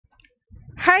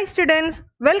Hi students,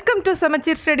 welcome to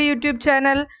SAMACHEER Study YouTube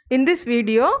channel. In this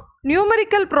video,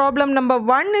 numerical problem number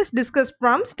 1 is discussed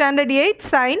from Standard 8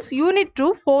 Science Unit 2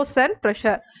 Force and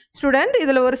Pressure. Student,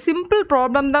 இதில் ஒரு simple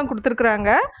problem தான்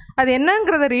கொடுத்திருக்கிறாங்க. அது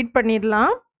என்னங்கிறத read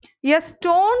பண்ணிடலாம். A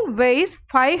stone weighs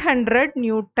 500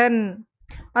 Newton.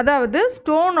 அதாவது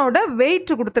ஸ்டோனோட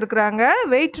wait கொடுத்திருக்கிறாங்க.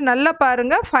 Wait நல்லா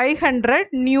பாருங்க 500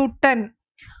 Newton.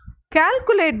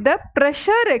 Calculate the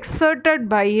pressure exerted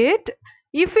by it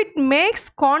if it makes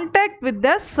contact with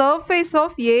the surface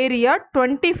of area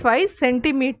 25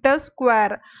 centimeter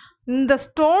square. இந்த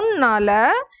ஸ்டோன்னால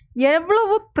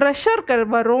எவ்வளவு ப்ரெஷர்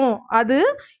வரும், அது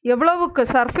எவ்வளவுக்கு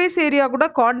சர்ஃபேஸ் ஏரியா கூட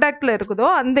காண்டாக்டில் இருக்குதோ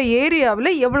அந்த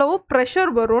ஏரியாவில் எவ்வளவு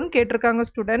ப்ரெஷர் வரும்னு கேட்டிருக்காங்க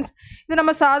ஸ்டூடெண்ட்ஸ். இது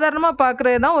நம்ம சாதாரணமாக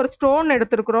பார்க்குறது தான். ஒரு ஸ்டோன்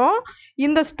எடுத்துருக்குறோம்.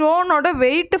 இந்த ஸ்டோனோட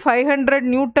வெயிட் 500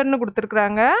 நியூட்டன்னு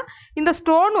கொடுத்துருக்குறாங்க. இந்த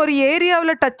ஸ்டோன் ஒரு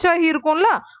ஏரியாவில் டச் ஆகி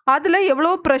இருக்கும்ல, அதில்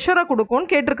எவ்வளவு ப்ரெஷரை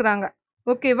கொடுக்கும்னு கேட்டிருக்கிறாங்க.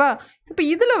 ஓகேவா? இப்போ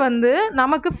இதில்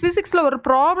நமக்கு ஃபிசிக்ஸில் ஒரு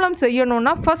ப்ராப்ளம்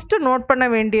செய்யணும்னா ஃபஸ்ட்டு நோட் பண்ண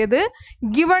வேண்டியது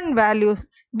கிவன் வேல்யூஸ்.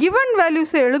 கிவன்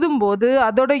வேல்யூஸை எழுதும்போது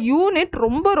அதோட யூனிட்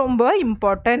ரொம்ப ரொம்ப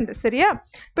இம்பார்ட்டண்ட். சரியா?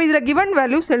 இப்போ இதில் கிவன்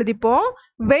வேல்யூஸ் எழுதிப்போம்.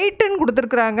 வெயிட்டுன்னு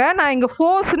கொடுத்துருக்குறாங்க, நான் இங்கே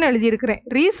ஃபோர்ஸ்ன்னு எழுதியிருக்கிறேன்.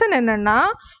 ரீசன் என்னென்னா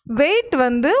வெயிட்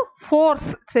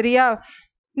ஃபோர்ஸ். சரியா?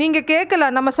 நீங்கள்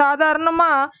கேட்கலாம், நம்ம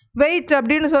சாதாரணமாக வெயிட்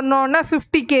அப்படின்னு சொன்னோன்னா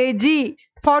 50 kg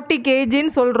 40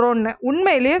 kgன்னு சொல்கிறோன்னு.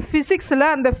 உண்மையிலேயே ஃபிசிக்ஸில்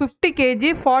அந்த 50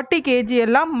 kg 40 kg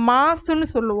எல்லாம் மாஸ்ன்னு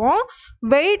சொல்லுவோம்.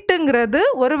 வெயிட்டுங்கிறது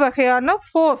ஒரு வகையான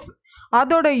ஃபோர்ஸ்,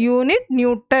 அதோட யூனிட்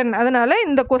நியூட்டன். அதனால்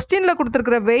இந்த கொஸ்டினில்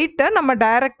கொடுத்துருக்குற வெயிட்டை நம்ம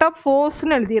டைரெக்டாக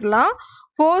ஃபோர்ஸ்ன்னு எழுதிடலாம்.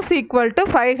 Force equal to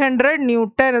 500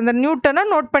 Newton. அந்த நியூட்டனை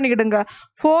நோட் பண்ணிக்கிடுங்க.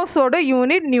 ஃபோர்ஸோட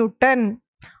unit Newton.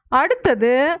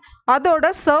 அடுத்தது அதோட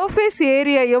சர்ஃபேஸ்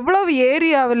ஏரியா, எவ்வளவு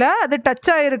ஏரியாவில் அது டச்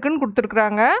ஆகிருக்குன்னு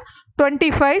கொடுத்துருக்குறாங்க.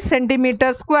 25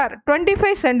 சென்டிமீட்டர் ஸ்கொயர்.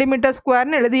 25 சென்டிமீட்டர்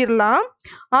ஸ்கொயர்னு எழுதிடலாம்.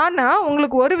 ஆனால்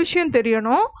உங்களுக்கு ஒரு விஷயம்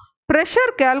தெரியணும்,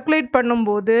 ப்ரெஷர் கால்குலேட்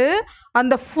பண்ணும்போது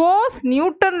அந்த ஃபோர்ஸ்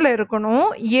நியூட்டனில் இருக்கணும்,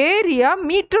 ஏரியா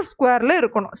மீட்டர் ஸ்கொயரில்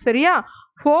இருக்கணும். சரியா?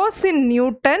 ஃபோர்ஸ் இன்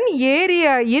நியூட்டன்,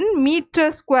 ஏரியா இன்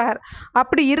மீட்டர் ஸ்கொயர்.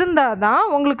 அப்படி இருந்தால் தான்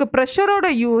உங்களுக்கு ப்ரெஷரோட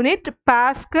யூனிட்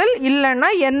பாஸ்கல் இல்லைன்னா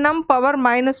என்எம் பவர்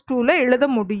 -2ல் எழுத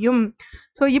முடியும்.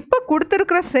 ஸோ இப்போ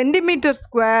கொடுத்துருக்குற சென்டிமீட்டர்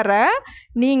ஸ்கொயரை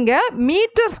நீங்கள்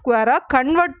மீட்டர் ஸ்கொயராக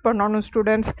கன்வெர்ட் பண்ணணும்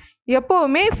ஸ்டூடெண்ட்ஸ்.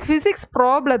 எப்போவுமே ஃபிசிக்ஸ்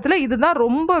ப்ராப்ளத்தில் இதுதான்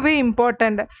ரொம்பவே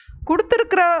இம்பார்ட்டண்ட்.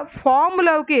 கொடுத்துருக்குற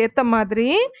ஃபார்முலாவுக்கு ஏற்ற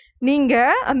மாதிரி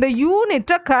நீங்கள் அந்த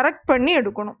யூனிட்டை கரெக்ட் பண்ணி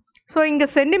எடுக்கணும். ஸோ இங்கே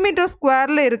சென்டிமீட்டர்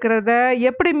ஸ்கொயரில் இருக்கிறத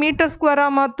எப்படி மீட்டர்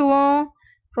ஸ்கொயராக மாற்றுவோம்?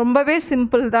 ரொம்பவே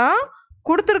சிம்பிள் தான்.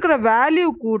 கொடுத்துருக்குற வேல்யூ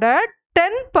கூட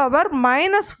 10 பவர்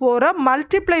 -4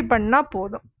 மல்டிப்ளை பண்ணால்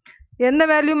போதும். எந்த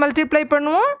வேல்யூ மல்டிப்ளை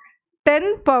பண்ணுவோம்?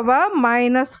 10 பவர்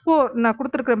 -4. நான்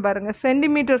கொடுத்துருக்குறேன் பாருங்கள்.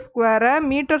 சென்டிமீட்டர் ஸ்கொயரை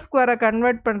மீட்டர் ஸ்கொயரை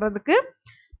கன்வெர்ட் பண்ணுறதுக்கு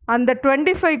அந்த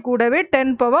 25 கூடவே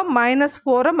 10 பவர்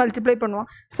 -4 மல்டிப்ளை பண்ணுவோம்.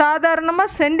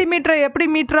 சாதாரணமாக சென்டிமீட்டரை எப்படி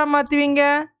மீட்டராக மாற்றுவீங்க?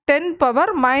 10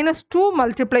 பவர் -2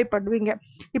 மல்டிப்ளை பண்ணுவீங்க.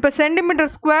 இப்போ சென்டிமீட்டர்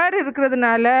ஸ்கொயர்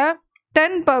இருக்கிறதுனால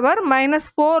 10 பவர்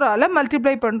 -4ஆல்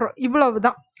மல்டிப்ளை பண்ணுறோம். இவ்வளவு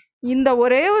தான். இந்த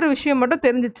ஒரே ஒரு விஷயம் மட்டும்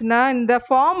தெரிஞ்சிச்சுன்னா இந்த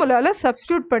ஃபார்முலாவில்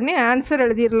சப்ஸ்டியூட் பண்ணி ஆன்சர்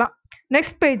எழுதிடலாம்.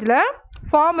 நெக்ஸ்ட் பேஜில்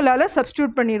ஃபார்முலாவில்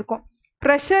சப்ஸ்டியூட் பண்ணியிருக்கோம்.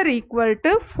 Pressure equal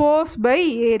to force by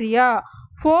area.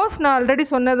 Force நான் ஆல்ரெடி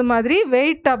சொன்னது மாதிரி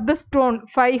weight of the stone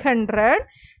 500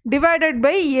 divided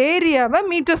by ஏரியாவை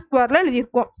மீட்டர் ஸ்கொயரில்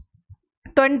எழுதியிருக்கோம்.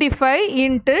 25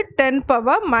 இன்ட்டு 10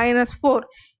 பவர் -4.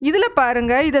 இதில்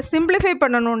பாருங்கள், இதை சிம்பிளிஃபை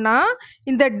பண்ணணுன்னா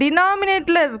இந்த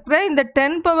டினாமினேட்டில் இருக்கிற இந்த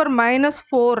 10 பவர்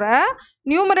 -4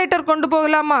 நியூமரேட்டர் கொண்டு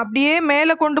போகலாமா? அப்படியே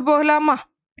மேலே கொண்டு போகலாமா?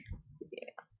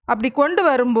 அப்படி கொண்டு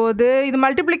வரும்போது இது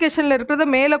மல்டிப்ளிகேஷனில் இருக்கிறத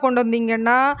மேலே கொண்டு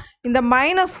வந்தீங்கன்னா இந்த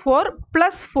 -4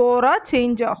 +4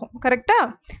 சேஞ்ச் ஆகும்.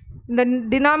 கரெக்டாக? இந்த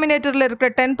டினாமினேட்டரில் இருக்கிற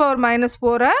 10 பவர்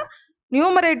 -4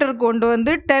 நியூமரேட்டர் கொண்டு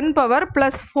வந்து 10 பவர்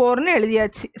 +4ன்னு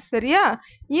எழுதியாச்சு. சரியா?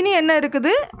 இனி என்ன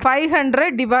இருக்குது? 500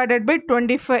 டிவைடட் பை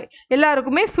 25.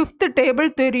 எல்லாருக்குமே 5th டேபிள்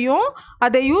தெரியும்.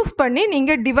 அதை யூஸ் பண்ணி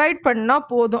நீங்கள் டிவைட் பண்ணால்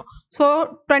போதும். So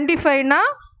 25னா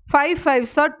 5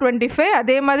 5s are 25.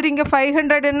 அதே மாதிரி இங்கே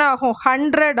 500 என்ன ஆகும்?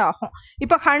 100 ஆகும்.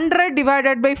 இப்போ 100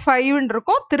 டிவைடட் பை 5ன்னு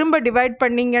இருக்கும். திரும்ப டிவைட்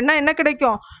பண்ணிங்கன்னா என்ன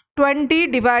கிடைக்கும்? 20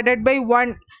 டிவைடட் பை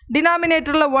 1.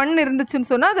 டினாமினேட்டரில் 1 இருந்துச்சுன்னு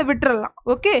சொன்னால் அதை விட்டுறலாம்.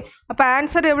 ஓகே, அப்போ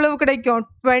ஆன்சர் எவ்வளவு கிடைக்கும்?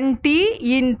 20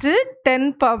 இன்ட்டு 10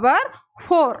 பவர்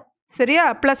 4. சரியா?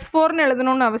 +4ன்னு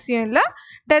எழுதணும்னு அவசியம் இல்லை.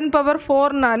 10 பவர்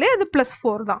 4னாலே அது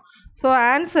 +4 தான். So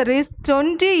answer is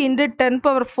 20 into 10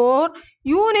 power 4.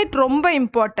 Unit ரொம்ப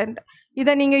இம்பார்ட்டண்ட்.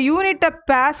 இதை நீங்கள் யூனிட்டை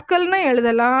பாஸ்கல்னு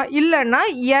எழுதலாம், இல்லைன்னா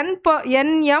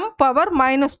என்எம் பவர்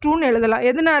 -2ன்னு எழுதலாம்.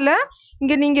 எதனால?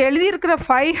 இங்கே நீங்கள் எழுதியிருக்கிற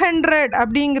 500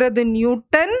 அப்படிங்கிறது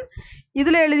நியூட்டன்,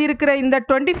 இதில் எழுதியிருக்கிற இந்த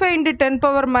 25 × 10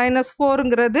 பவர்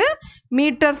 -4ங்கிறது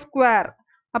மீட்டர் ஸ்கொயர்.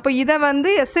 அப்போ இதை வந்து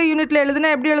SI யூனிட்டில்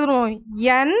எழுதுனா எப்படி எழுதுவோம்?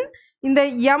 n இந்த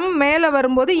m மேலே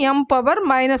வரும்போது m பவர்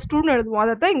 -2ன்னு எழுதுவோம்.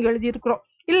 அதை தான் இங்கே எழுதியிருக்கிறோம்.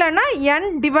 இல்லைன்னா n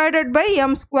டிவைடட் பை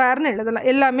m ஸ்கொயர்னு எழுதலாம்.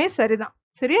 எல்லாமே சரிதான்.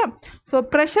 சரியா? So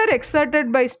pressure exerted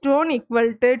by stone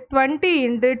equal to 20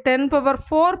 ×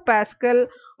 10⁴ pascal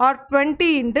R 20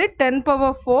 × 10⁴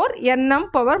 nm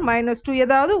power -2.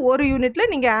 ஏதாவது ஒரு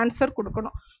யூனிட்டில் நீங்கள் ஆன்சர்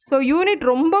கொடுக்கணும். ஸோ யூனிட்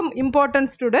ரொம்ப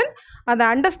இம்பார்ட்டன்ட் ஸ்டூடெண்ட். அதை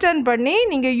அண்டர்ஸ்டாண்ட் பண்ணி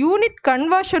நீங்கள் யூனிட்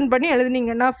கன்வர்ஷன் பண்ணி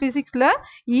எழுதுனீங்கன்னா ஃபிசிக்ஸில்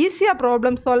ஈஸியாக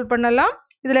ப்ராப்ளம் சால்வ் பண்ணலாம்.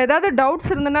 இதில் ஏதாவது டவுட்ஸ்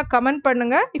இருந்ததுன்னா கமெண்ட்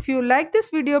பண்ணுங்கள். If you like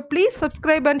this video please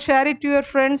subscribe and share it to your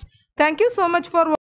friends. Thank you so much for